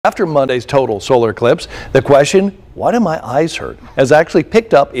After Monday's total solar eclipse, the question, why do my eyes hurt, has actually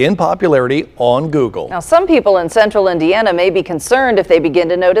picked up in popularity on Google. Now, some people in central Indiana may be concerned if they begin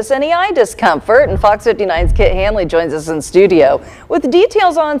to notice any eye discomfort, and Fox 59's Kit Hanley joins us in studio with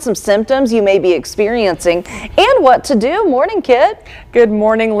details on some symptoms you may be experiencing and what to do. Morning, Kit. Good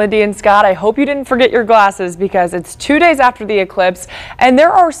morning, Lindy and Scott. I hope you didn't forget your glasses because it's 2 days after the eclipse and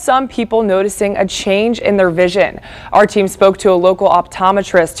there are some people noticing a change in their vision. Our team spoke to a local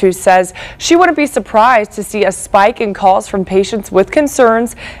optometrist who says she wouldn't be surprised to see a spike in calls from patients with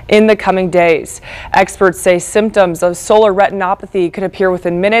concerns in the coming days. Experts say symptoms of solar retinopathy could appear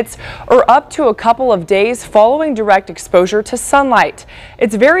within minutes or up to a couple of days following direct exposure to sunlight.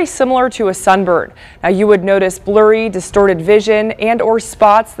 It's very similar to a sunburn. Now, you would notice blurry, distorted vision and/or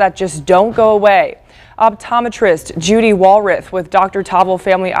spots that just don't go away. Optometrist Judy Walrath with Dr. Tobble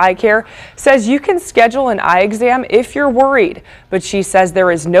Family Eye Care says you can schedule an eye exam if you're worried, but she says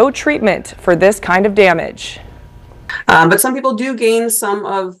there is no treatment for this kind of damage. But some people do gain some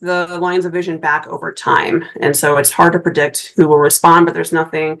of the lines of vision back over time. And so it's hard to predict who will respond, but there's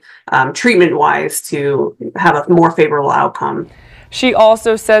nothing treatment-wise to have a more favorable outcome. She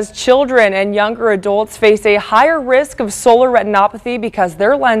also says children and younger adults face a higher risk of solar retinopathy because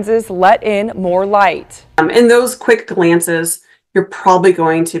their lenses let in more light. In those quick glances, you're probably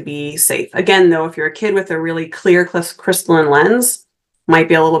going to be safe. Again, though, if you're a kid with a really clear crystalline lens, might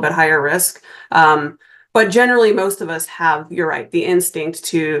be a little bit higher risk. But generally, most of us have, you're right, the instinct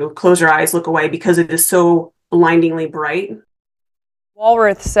to close your eyes, look away because it is so blindingly bright.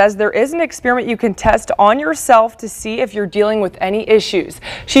 Walrath says there is an experiment you can test on yourself to see if you're dealing with any issues.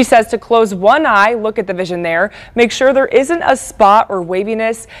 She says to close one eye, look at the vision there, make sure there isn't a spot or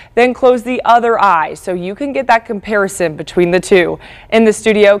waviness, then close the other eye so you can get that comparison between the two. In the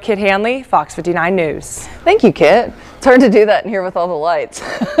studio, Kit Hanley, Fox 59 News. Thank you, Kit. It's hard to do that in here with all the lights.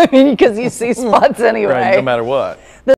 I mean, because you see spots anyway. Right, no matter what.